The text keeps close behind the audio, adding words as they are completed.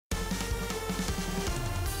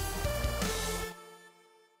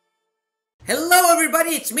Hello everybody,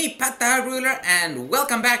 it's me, PatTheHyruler, and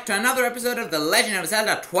welcome back to another episode of The Legend of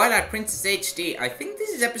Zelda Twilight Princess HD. I think this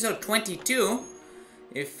is episode 22,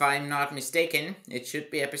 if I'm not mistaken. It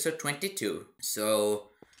should be episode 22. So,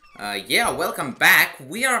 yeah, welcome back.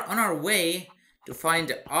 We are on our way to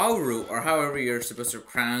find Auru, or however you're supposed to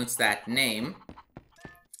pronounce that name.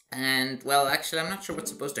 And, well, actually, I'm not sure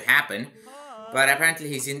what's supposed to happen. But apparently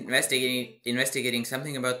he's investigating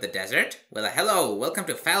something about the desert. Well, hello, welcome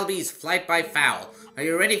to Falby's Flight by Fowl. Are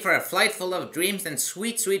you ready for a flight full of dreams and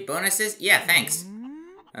sweet, sweet bonuses? Yeah, thanks.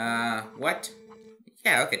 What?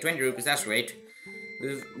 Yeah, okay, 20 rupees, that's great.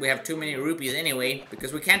 We have too many rupees anyway,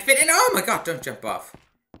 because we can't fit in. Oh my god, don't jump off.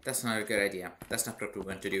 That's not a good idea. That's not what we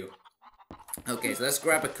want to do. Okay, so let's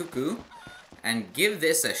grab a cuckoo and give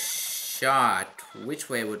this a shot. Which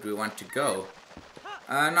way would we want to go?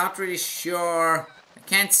 Not really sure. I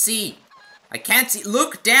can't see. I can't see.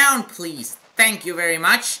 Look down, please. Thank you very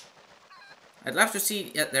much. I'd love to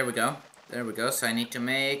see. Yeah, there we go. There we go. So I need to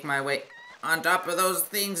make my way on top of those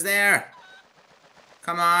things there.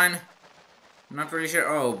 Come on. I'm not really sure.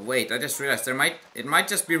 Oh, wait. I just realized it might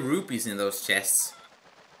just be rupees in those chests.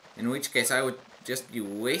 In which case I would just be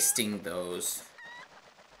wasting those.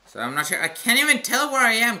 So I'm not sure. I can't even tell where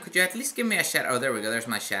I am. Could you at least give me a shadow? Oh, there we go. There's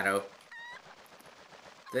my shadow.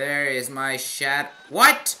 There is my shadow.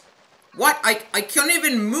 What? What? I couldn't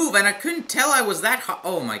even move and I couldn't tell I was that hot.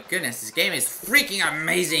 Oh my goodness, this game is freaking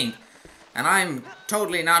amazing. And I'm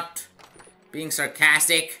totally not being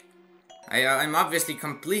sarcastic. I'm obviously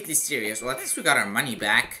completely serious. Well, at least we got our money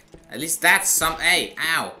back. At least that's some. Hey,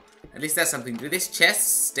 ow. At least that's something. Do these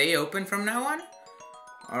chests stay open from now on?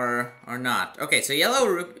 Or not? Okay, so the yellow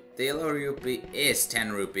rupee is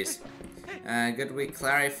 10 rupees. Good, we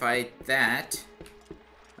clarified that.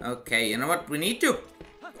 Okay, you know what? We need to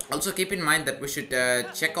also keep in mind that we should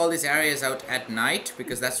check all these areas out at night,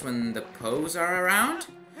 because that's when the Poes are around.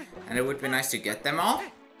 And it would be nice to get them all.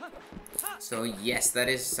 So yes, that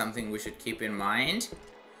is something we should keep in mind.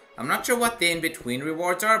 I'm not sure what the in-between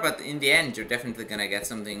rewards are, but in the end, you're definitely gonna get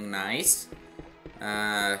something nice.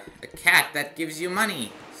 A cat that gives you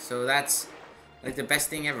money. So that's like the best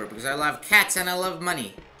thing ever, because I love cats and I love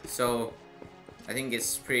money. So I think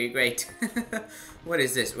it's pretty great. What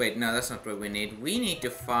is this? Wait, no, that's not what we need. We need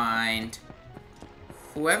to find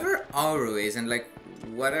whoever Auru is and like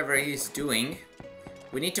whatever he's doing.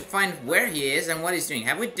 We need to find where he is and what he's doing.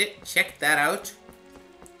 Have we checked that out?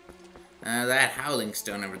 That howling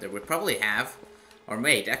stone over there. We probably have. Or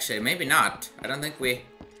wait, actually, maybe not. I don't think we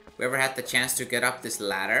ever had the chance to get up this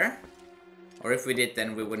ladder. Or if we did,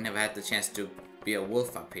 then we wouldn't have had the chance to be a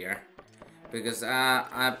wolf up here. Because the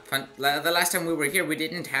last time we were here, we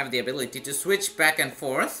didn't have the ability to switch back and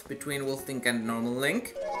forth between Wolf Link and normal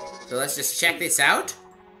Link. So let's just check this out.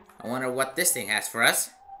 I wonder what this thing has for us.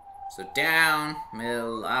 So down,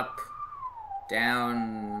 middle, up,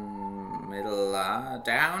 down, middle,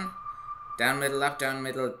 down, down, middle, up, down,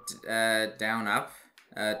 middle, down, up,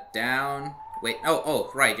 down. Wait,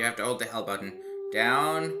 oh, right, you have to hold the L button.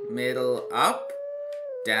 Down, middle, up,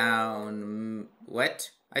 down, what?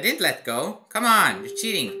 I didn't let go. Come on, you're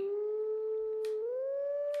cheating.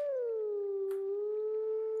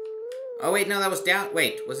 Oh wait, no, that was down.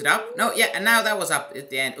 Wait, was it up? No, yeah, and now that was up at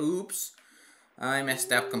the end. Oops. I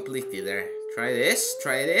messed up completely there. Try this,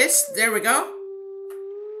 try this. There we go.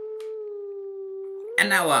 And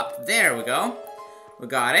now up. There we go. We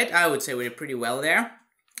got it. I would say we did pretty well there.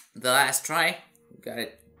 The last try, we got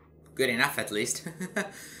it good enough at least.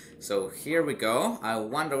 So here we go. I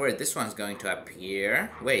wonder where this one's going to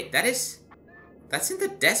appear. Wait, that's in the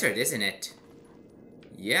desert, isn't it?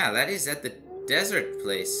 Yeah, that is at the desert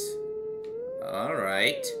place.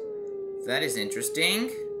 Alright. That is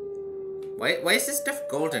interesting. Why is this stuff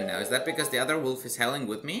golden now? Is that because the other wolf is howling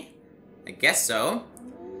with me? I guess so.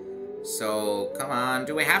 So, come on.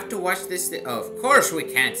 Do we have to watch this? Oh, of course we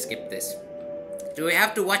can't skip this. Do we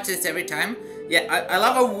have to watch this every time? Yeah, I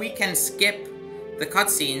love how we can skip the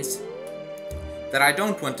cutscenes that I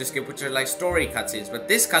don't want to skip, which are like story cutscenes, but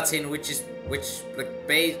this cutscene, which is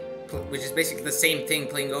basically the same thing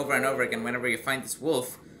playing over and over again whenever you find this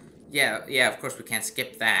wolf. Yeah, of course we can't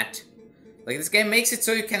skip that. Like, this game makes it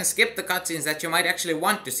so you can skip the cutscenes that you might actually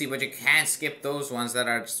want to see, but you can't skip those ones that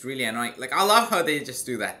are just really annoying. Like, I love how they just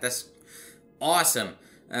do that. That's awesome.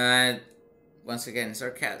 Once again,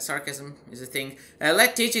 sarcasm is a thing.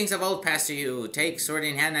 Let teachings of old pass to you. Take sword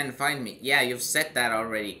in hand and find me. Yeah, you've said that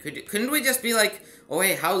already. Couldn't we just be like, oh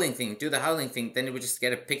hey, howling thing, do the howling thing, then we just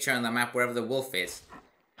get a picture on the map wherever the wolf is.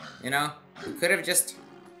 You know? We could have just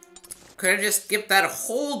skipped that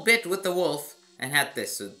whole bit with the wolf and had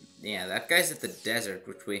this. So Yeah, that guy's at the desert,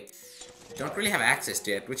 which we don't really have access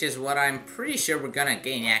to yet, which is what I'm pretty sure we're gonna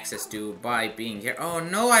gain access to by being here. Oh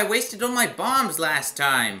no, I wasted all my bombs last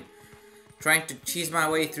time! Trying to cheese my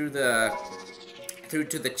way through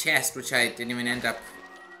to the chest, which I didn't even end up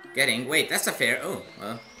getting. Wait, that's a fair... Oh,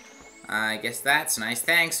 well, I guess that's nice.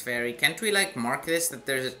 Thanks, fairy. Can't we, like, mark this, that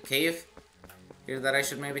there's a cave here that I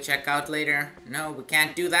should maybe check out later? No, we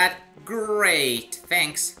can't do that. Great,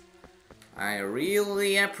 thanks. I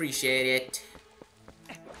really appreciate it.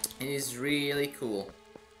 It is really cool.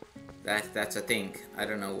 That's a thing. I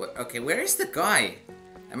don't know what... Okay, where is the guy?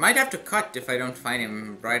 I might have to cut if I don't find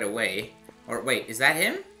him right away. Or wait, is that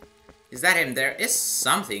him? Is that him? There is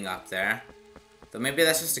something up there. So maybe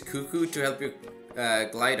that's just a cuckoo to help you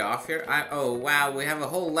glide off here. Oh wow, we have a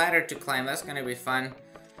whole ladder to climb. That's gonna be fun.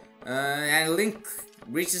 And Link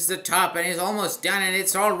reaches the top and he's almost done, and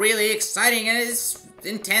it's all really exciting and it's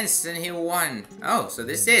intense, and he won. Oh, so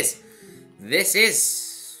this is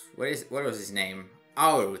what was his name?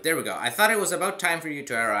 Oh, there we go. I thought it was about time for you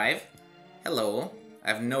to arrive. Hello. I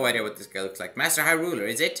have no idea what this guy looks like. Master High Ruler,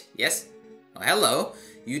 is it? Yes? Oh, hello.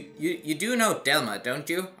 You do know Telma, don't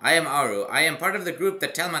you? I am Aru. I am part of the group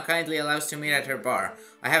that Telma kindly allows to meet at her bar.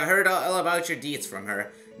 I have heard all about your deeds from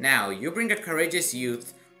her. Now, you bring a courageous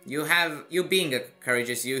youth. You being a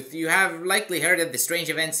courageous youth, you have likely heard of the strange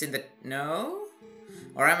events in the... No?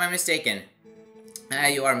 Or am I mistaken?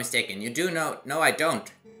 You are mistaken. You do know... No, I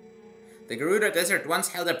don't. The Gerudo Desert once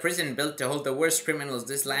held a prison built to hold the worst criminals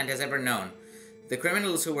this land has ever known. The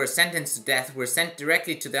criminals who were sentenced to death were sent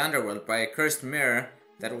directly to the underworld by a cursed mirror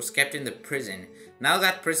that was kept in the prison. Now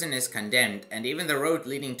that prison is condemned, and even the road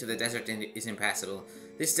leading to the desert is impassable.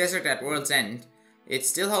 This desert at World's End, it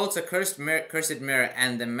still holds a cursed mirror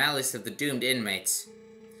and the malice of the doomed inmates.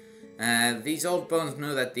 These old bones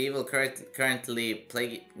know that the evil currently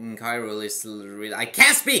plaguing Hyrule is I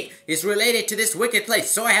can't speak! Is related to this wicked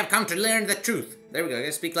place, so I have come to learn the truth. There we go, I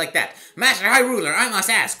gotta speak like that. Master High Ruler, I must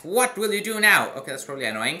ask, what will you do now? Okay, that's probably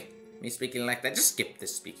annoying. Me speaking like that. Just skip the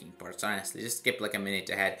speaking parts, honestly. Just skip like a minute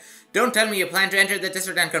ahead. Don't tell me you plan to enter the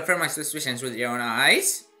desert and confirm my suspicions with your own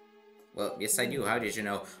eyes? Well, yes I do. How did you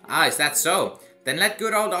know? Ah, is that so? Then let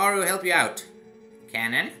good old Aru help you out.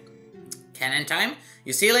 Cannon? Cannon time?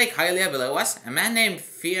 You see Lake Hylia below us? A man named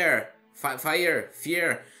Fear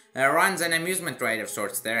runs an amusement ride of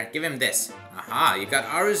sorts there. Give him this. Aha, you got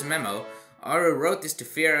Aru's memo. Aru wrote this to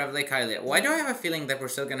Fear of Lake Hylia. Why do I have a feeling that we're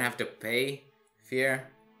still gonna have to pay Fear?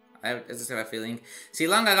 I just have a feeling. See,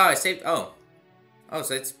 long ago I saved... Oh,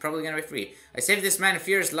 so it's probably gonna be free. I saved this man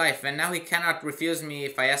Fear's life, and now he cannot refuse me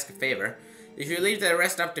if I ask a favor. If you leave the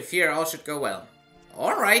rest up to Fear, all should go well.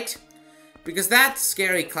 Alright. Because that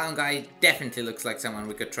scary clown guy definitely looks like someone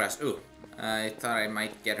we could trust. Ooh, I thought I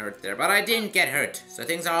might get hurt there, but I didn't get hurt. So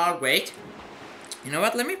things are all great. You know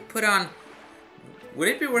what, let me put on... Would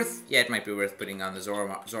it be worth... Yeah, it might be worth putting on the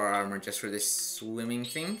Zora armor just for this swimming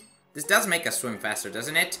thing. This does make us swim faster,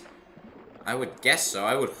 doesn't it? I would guess so.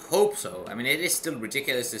 I would hope so. I mean, it is still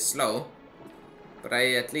ridiculously slow. But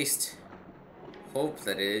I at least hope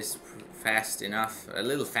that it is fast enough. A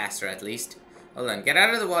little faster, at least. Hold on. Get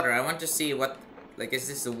out of the water. I want to see what... Like, is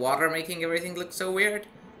this the water making everything look so weird?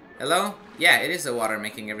 Hello? Yeah, it is the water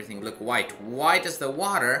making everything look white. Why does the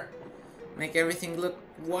water make everything look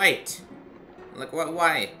white? Like, what?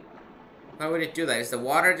 Why? Why would it do that? Is the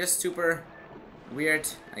water just super weird?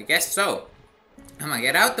 I guess so. Come on,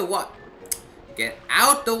 get out the water. Get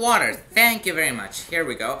out the water. Thank you very much. Here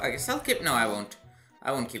we go. I guess I'll keep... No, I won't.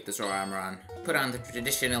 I won't keep the Zora armor on. Put on the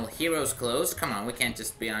traditional hero's clothes. Come on, we can't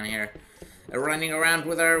just be on here running around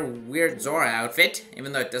with our weird Zora outfit,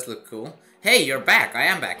 even though it does look cool. Hey, you're back. I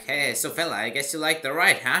am back. Hey, so fella, I guess you like the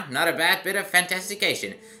ride, huh? Not a bad bit of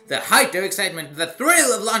fantastication. The height of excitement, the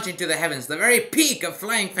thrill of launching to the heavens, the very peak of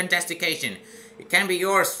flying fantastication. It can be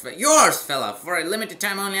yours, fella, for a limited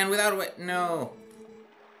time only and without no.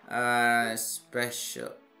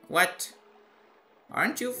 Special. What?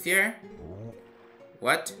 Aren't you Fear?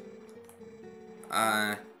 What?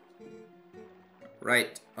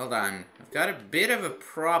 Right. Hold on. I've got a bit of a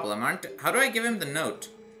problem, How do I give him the note?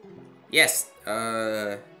 Yes,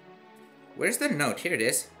 where's the note? Here it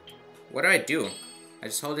is. What do? I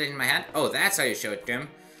just hold it in my hand? Oh, that's how you show it to him.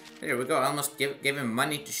 There we go. I almost gave him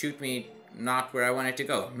money to shoot me not where I wanted to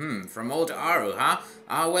go. From old Aru, huh?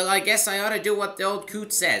 Well, I guess I ought to do what the old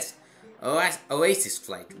coot says. Oasis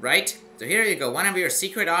flight, right? So here you go. One of our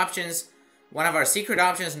secret options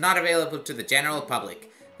not available to the general public.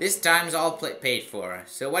 This time's all paid for.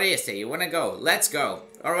 So what do you say? You wanna go? Let's go.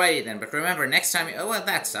 Alrighty then, but remember, next time oh, well,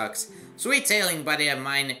 that sucks. Sweet sailing, buddy of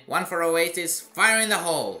mine. One for Oasis, fire in the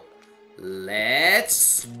hole.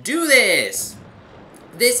 Let's do this!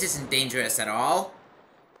 This isn't dangerous at all.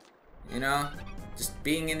 You know, just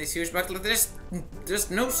being in this huge bucket.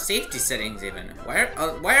 There's no safety settings even. Why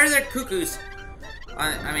are there cuckoos?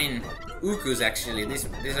 I mean, ukus actually. These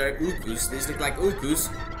are ukus. These look like ukus.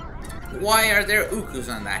 Why are there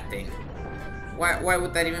ukus on that thing? Why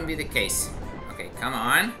would that even be the case? Okay, come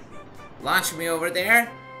on. Launch me over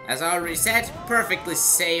there. As I already said, perfectly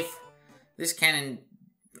safe. This cannon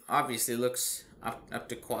obviously looks up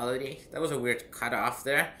to quality. That was a weird cut off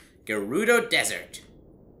there. Gerudo Desert.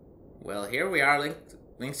 Well, here we are.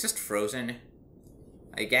 Link's just frozen,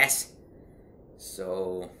 I guess.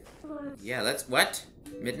 So, yeah, let's... What?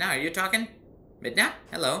 Midna, are you talking? Midna?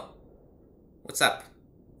 Hello? What's up?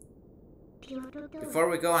 Before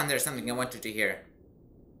we go on, there's something I want you to hear.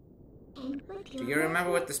 Do you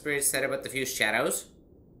remember what the spirit said about the few shadows?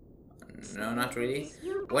 No, not really.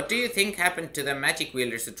 What do you think happened to the magic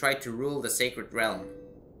wielders who tried to rule the sacred realm?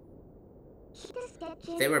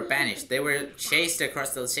 They were banished. They were chased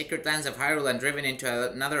across the sacred lands of Hyrule and driven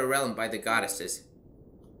into another realm by the goddesses.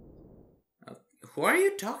 Who are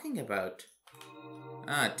you talking about?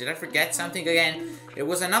 Did I forget something again? It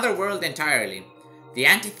was another world entirely. The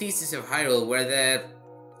antithesis of Hyrule, where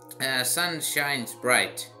the sun shines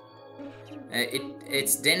bright.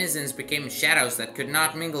 Its denizens became shadows that could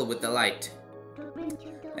not mingle with the light.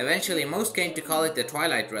 Eventually, most came to call it the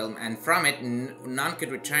Twilight Realm, and from it, none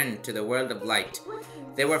could return to the world of light.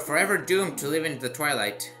 They were forever doomed to live in the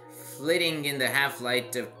twilight, flitting in the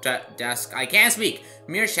half-light of dusk. I can't speak!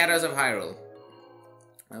 Mere shadows of Hyrule.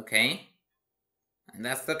 Okay. And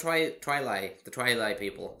that's the Twilight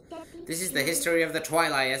people. This is the history of the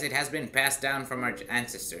Twilight as it has been passed down from our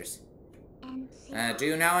ancestors. Do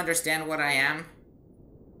you now understand what I am?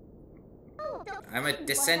 I'm a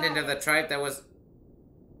descendant of the tribe that was...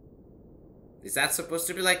 Is that supposed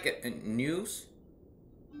to be like news?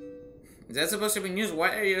 Is that supposed to be news?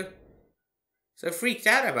 Why are you so freaked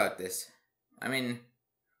out about this? I mean...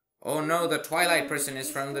 Oh no, the Twilight person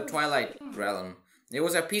is from the Twilight Realm. It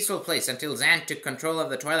was a peaceful place until Zan took control of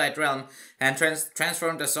the Twilight Realm and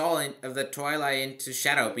transformed us all of the Twilight into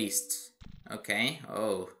shadow beasts. Okay,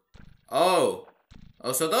 oh,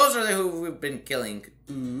 so those are who we've been killing.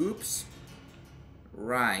 Oops.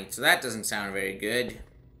 Right, so that doesn't sound very good.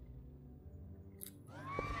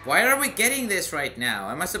 Why are we getting this right now?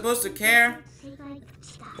 Am I supposed to care?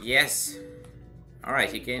 Yes.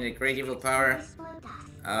 Alright, you gained a great evil power.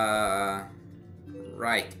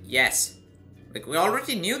 Right, yes. Like, we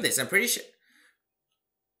already knew this, I'm pretty sure.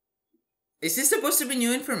 Is this supposed to be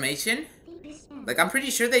new information? Like, I'm pretty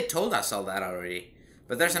sure they told us all that already.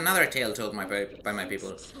 But there's another tale told by my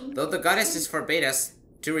people. Though the goddesses forbade us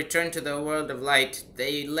to return to the world of light,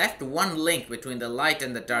 they left one link between the light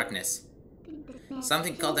and the darkness.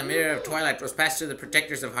 Something called the Mirror of Twilight was passed to the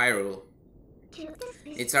protectors of Hyrule.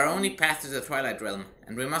 It's our only path to the Twilight Realm,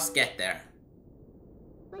 and we must get there.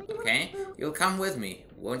 Okay? You'll come with me,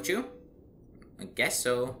 won't you? I guess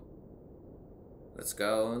so. Let's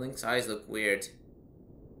go. Link's eyes look weird.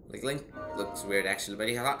 Like, Link looks weird actually, but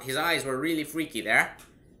his eyes were really freaky there.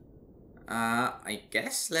 I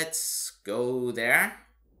guess let's go there.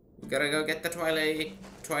 We gotta go get the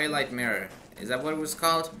Twilight Mirror. Is that what it was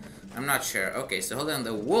called? I'm not sure. Okay, so hold on.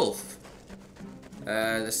 The wolf.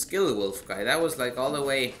 The skill wolf guy. That was like all the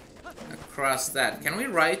way across that. Can we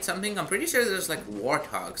ride something? I'm pretty sure there's like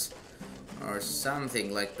warthogs. Or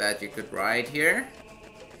something like that you could ride here.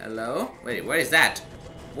 Hello? Wait, what is that?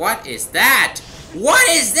 What is that? What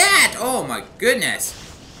is that? Oh my goodness.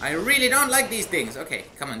 I really don't like these things. Okay,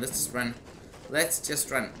 come on, let's just run. Let's just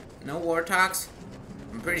run. No warthogs?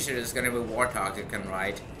 I'm pretty sure there's gonna be warthogs you can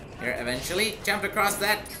ride. Here, eventually. Jump across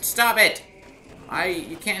that. Stop it!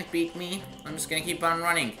 You can't beat me. I'm just gonna keep on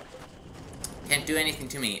running. Can't do anything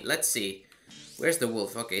to me. Let's see. Where's the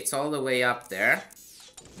wolf? Okay, it's all the way up there.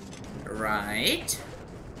 Right.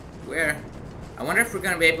 Where? I wonder if we're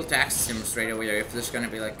gonna be able to access him straight away, or if there's gonna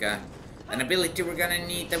be like an ability we're gonna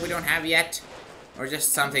need that we don't have yet, or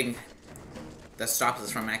just something that stops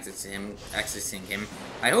us from accessing him.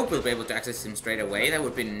 I hope we'll be able to access him straight away. That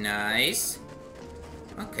would be nice.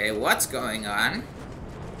 Okay, what's going on?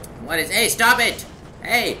 What is? Hey, stop it!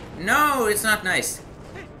 Hey, no, it's not nice.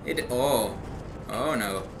 Oh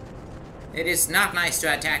no. It is not nice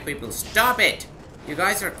to attack people. Stop it! You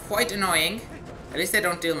guys are quite annoying. At least they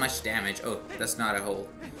don't deal much damage. Oh, that's not a hole.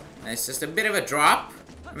 It's just a bit of a drop.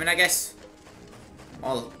 I mean, I guess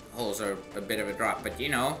all holes are a bit of a drop, but you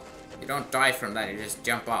know, you don't die from that, you just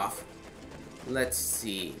jump off. Let's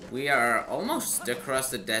see. We are almost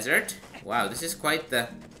across the desert. Wow, this is quite the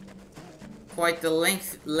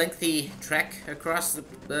lengthy trek across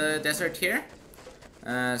the desert here.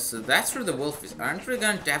 So that's where the wolf is. Aren't we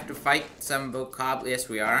going to have to fight some bokoblins? Yes,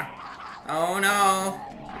 we are. Oh no!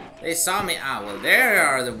 They saw me. Ah, well, there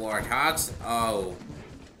are the warthogs. Oh.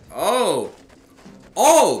 Oh!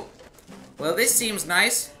 Oh! Well, this seems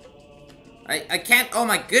nice. I can't. Oh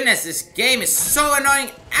my goodness, this game is so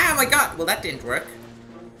annoying. Oh my god! Well, that didn't work.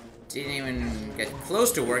 Didn't even get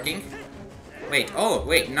close to working. Wait, oh,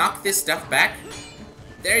 wait, knock this stuff back.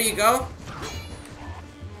 There you go.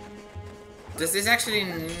 Does this actually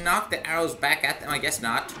knock the arrows back at them? I guess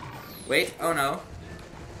not. Wait, oh no.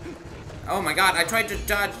 Oh my god, I tried to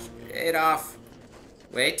dodge it off.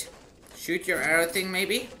 Wait, shoot your arrow thing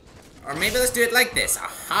maybe? Or maybe let's do it like this.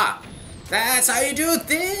 Aha! That's how you do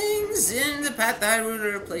things in the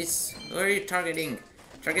PatTheHyrulerPlays. Where are you targeting?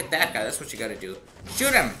 Target that guy, that's what you gotta do.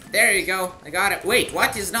 Shoot him! There you go, I got it. Wait,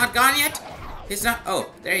 what? He's not gone yet? He's not.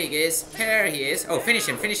 Oh, there he is. There he is. Oh, finish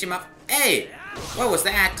him up. Hey! What was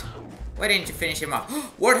that? Why didn't you finish him off?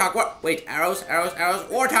 Warthog, what? Wait, arrows.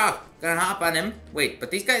 Warthog! Gonna hop on him. Wait, but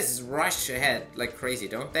these guys rush ahead like crazy,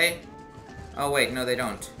 don't they? Oh, wait, no, they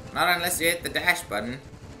don't. Not unless you hit the dash button.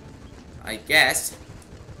 I guess.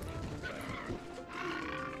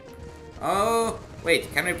 Oh,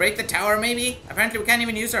 wait, can we break the tower maybe? Apparently we can't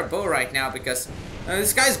even use our bow right now because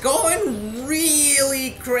this guy's going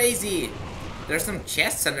really crazy. There's some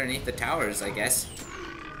chests underneath the towers, I guess.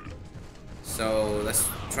 So let's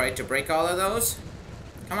try to break all of those.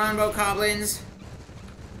 Come on, bokoblins.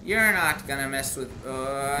 You're not gonna mess with...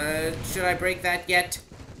 should I break that yet?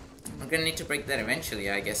 I'm gonna need to break that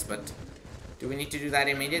eventually, I guess, but... do we need to do that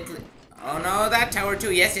immediately? Oh no, that tower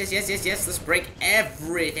too. Yes. Let's break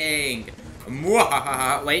everything.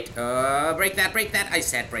 Mwahaha. Wait, break that. I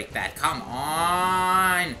said break that. Come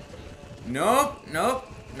on. Nope.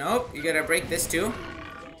 You gotta break this too.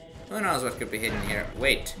 Who knows what could be hidden here?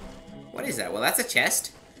 Wait, what is that? Well, that's a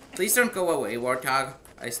chest. Please don't go away, Warthog.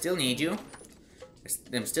 I still need you.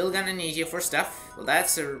 I'm still gonna need you for stuff. Well,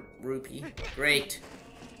 that's a rupee. Great.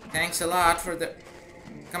 Thanks a lot for the...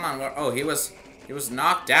 Come on, oh, he was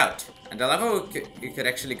knocked out. And I love how you could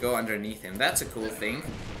actually go underneath him. That's a cool thing.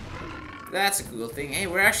 Hey,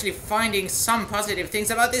 we're actually finding some positive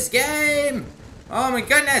things about this game. Oh my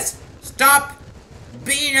goodness. Stop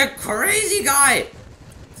being a crazy guy.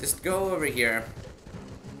 Just go over here.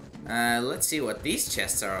 Let's see what these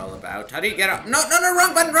chests are all about. How do you get up? No,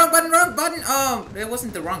 wrong button. Oh, it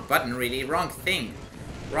wasn't the wrong button, really. Wrong thing.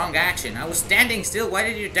 Wrong action. I was standing still. Why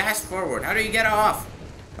did you dash forward? How do you get off?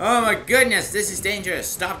 Oh my goodness, this is dangerous.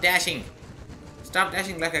 Stop dashing. Stop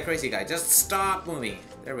dashing like a crazy guy. Just stop moving.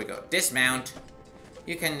 There we go. Dismount.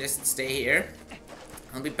 You can just stay here.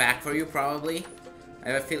 I'll be back for you probably. I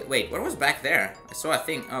have a feel. Wait, what was back there? I saw a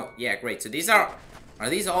thing. Oh, yeah, great. So these are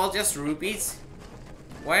these all just rupees?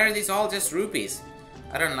 Why are these all just rupees?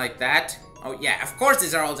 I don't like that. Oh, yeah, of course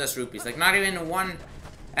these are all just rupees. Like, not even one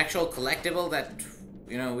actual collectible that,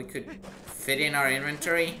 you know, we could fit in our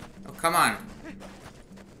inventory. Oh, come on.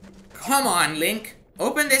 Come on, Link.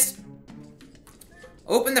 Open this.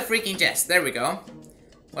 Open the freaking chest. There we go.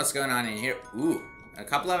 What's going on in here? Ooh, a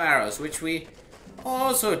couple of arrows, which we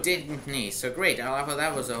also didn't need. So great. I love how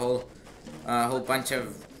that was a whole bunch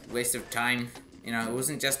of waste of time. You know, it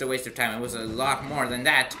wasn't just a waste of time. It was a lot more than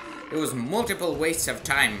that. It was multiple wastes of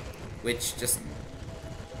time, which just...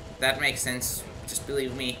 that makes sense. Just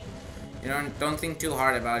believe me. You know, don't think too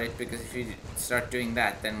hard about it, because if you start doing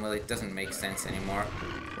that, then, well, it doesn't make sense anymore.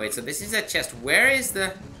 Wait, so this is a chest. Where's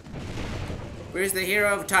the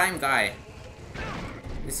Hero of Time guy?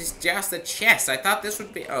 This is just a chest. I thought this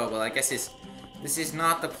would be... oh, well, I guess this is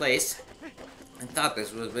not the place. I thought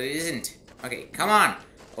this was, but it isn't. Okay, come on.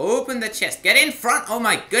 Open the chest. Get in front. Oh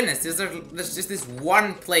my goodness. There's just this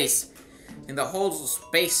one place in the whole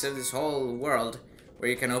space of this whole world where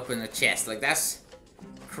you can open a chest. Like, that's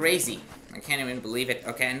crazy. I can't even believe it.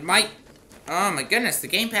 Okay, and oh my goodness, the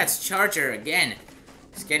gamepad's charger again.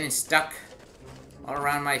 It's getting stuck all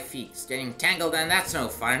around my feet. It's getting tangled, and that's no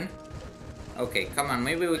fun. Okay, come on.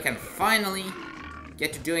 Maybe we can finally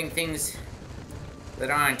get to doing things that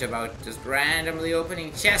aren't about just randomly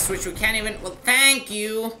opening chests, which we can't even... well, thank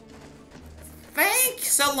you.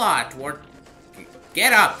 Thanks a lot, Wart.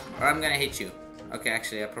 Get up, or I'm gonna hit you. Okay,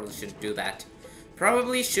 actually, I probably shouldn't do that.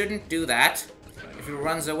 Probably shouldn't do that. If he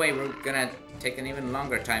runs away, we're gonna take an even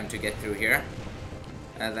longer time to get through here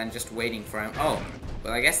than just waiting for him. Oh,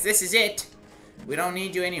 well, I guess this is it. We don't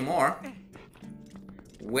need you anymore.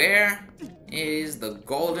 Where is the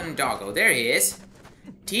golden doggo? There he is.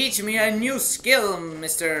 Teach me a new skill,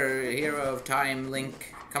 Mr. Hero of Time,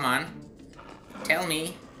 Link. Come on. Tell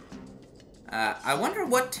me. I wonder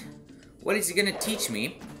what is he gonna teach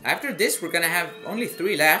me? After this, we're gonna have only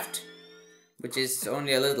 3 left. which is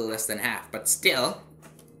only a little less than half, but still,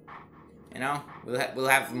 you know, we'll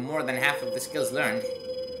have more than half of the skills learned.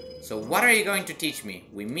 So what are you going to teach me?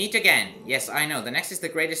 We meet again. Yes, I know. The next is the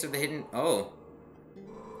greatest of the hidden... Oh.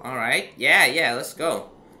 Alright. Yeah, let's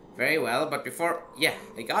go. Very well, but before... Yeah,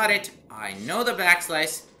 I got it. I know the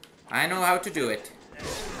backslice. I know how to do it.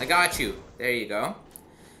 I got you. There you go.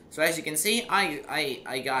 So as you can see,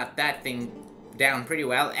 I got that thing down pretty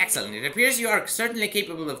well. Excellent. It appears you are certainly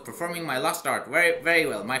capable of performing my lost art. Very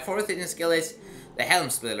well. My fourth hidden skill is the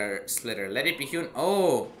helm splitter. Let it be hewn.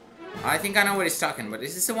 Oh, I think I know what he's talking about.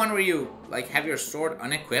 Is this the one where you like have your sword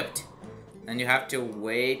unequipped and you have to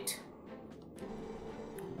wait?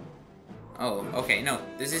 Oh, okay. No,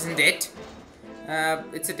 this isn't it.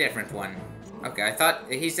 It's a different one. Okay, I thought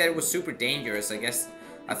he said it was super dangerous. I guess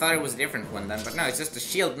I thought it was a different one then, but no, it's just a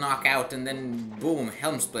shield knockout and then boom,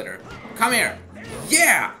 helm splitter. Come here.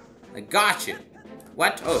 Yeah, I got you.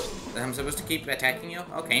 What? Oh, I'm supposed to keep attacking you?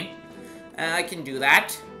 Okay. I can do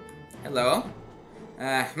that. Hello.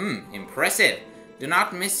 Impressive. Do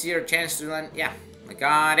not miss your chance to learn. Yeah, I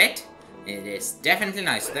got it. It is definitely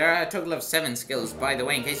nice. There are a total of 7 skills, by the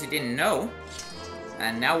way, in case you didn't know.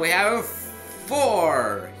 And now we have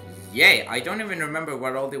 4. Yay, I don't even remember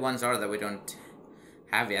what all the ones are that we don't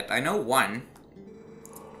have yet. I know 1.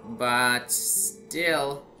 But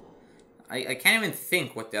still, I can't even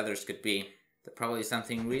think what the others could be. They're probably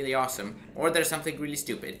something really awesome. Or there's something really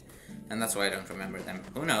stupid. And that's why I don't remember them.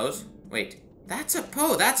 Who knows? Wait. That's a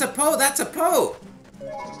Poe! That's a Poe! That's a Poe!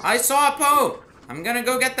 I saw a Poe! I'm gonna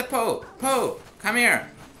go get the Poe! Poe! Come here!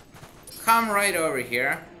 Come right over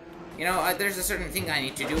here. You know, there's a certain thing I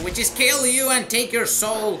need to do, which is kill you and take your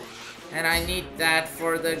soul! And I need that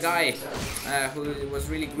for the guy who was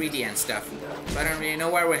really greedy and stuff. So I don't really know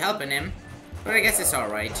why we're helping him. But I guess it's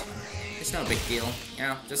alright. It's no big deal. You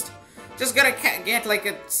know, just gotta get like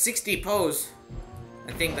a 60 Poes.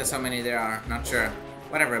 I think that's how many there are. Not sure.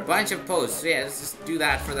 Whatever, a bunch of Poes. So yeah, let's just do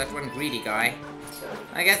that for that one greedy guy.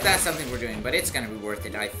 I guess that's something we're doing, but it's gonna be worth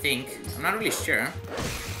it, I think. I'm not really sure.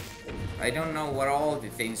 I don't know what all the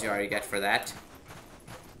things you already get for that.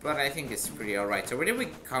 But I think it's pretty alright. So where did we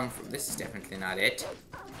come from? This is definitely not it.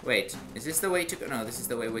 Wait, is this the way to go? No, this is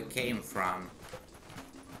the way we came from.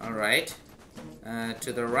 Alright.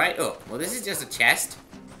 To the right. Oh, well this is just a chest.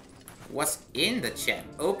 What's in the chest?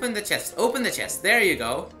 Open the chest. Open the chest. There you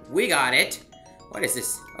go. We got it. What is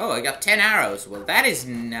this? Oh, I got 10 arrows. Well, that is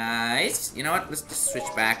nice. You know what? Let's just switch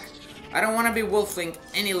back. I don't want to be Wolflink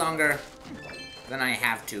any longer than I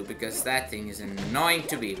have to, because that thing is annoying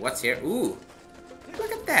to be. What's here? Ooh.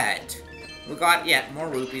 Look at that. We got, yeah, more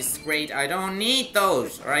rupees. Great. I don't need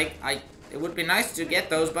those. Alright? It would be nice to get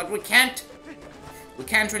those, but we can't. We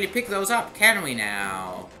can't really pick those up, can we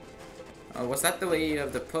now? Oh, was that the way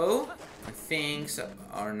of the Poe? I think so.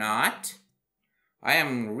 Or not. I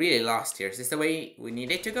am really lost here. Is this the way we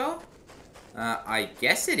need it to go? I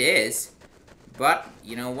guess it is. But,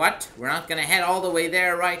 you know what? We're not gonna head all the way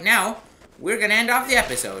there right now. We're gonna end off the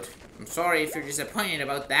episode. I'm sorry if you're disappointed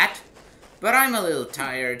about that. But I'm a little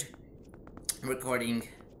tired recording.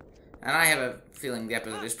 And I have a feeling the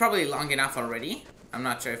episode is probably long enough already. I'm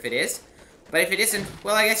not sure if it is. But if it isn't,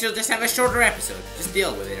 well, I guess you'll just have a shorter episode. Just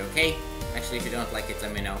deal with it, okay? Actually, if you don't like it,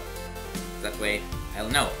 let me know. That way, I'll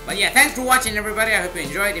know. But yeah, thanks for watching, everybody. I hope you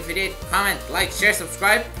enjoyed. If you did, comment, like, share,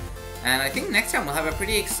 subscribe. And I think next time we'll have a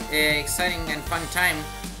pretty exciting and fun time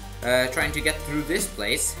trying to get through this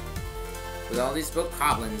place with all these book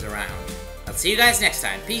goblins around. I'll see you guys next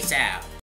time. Peace out.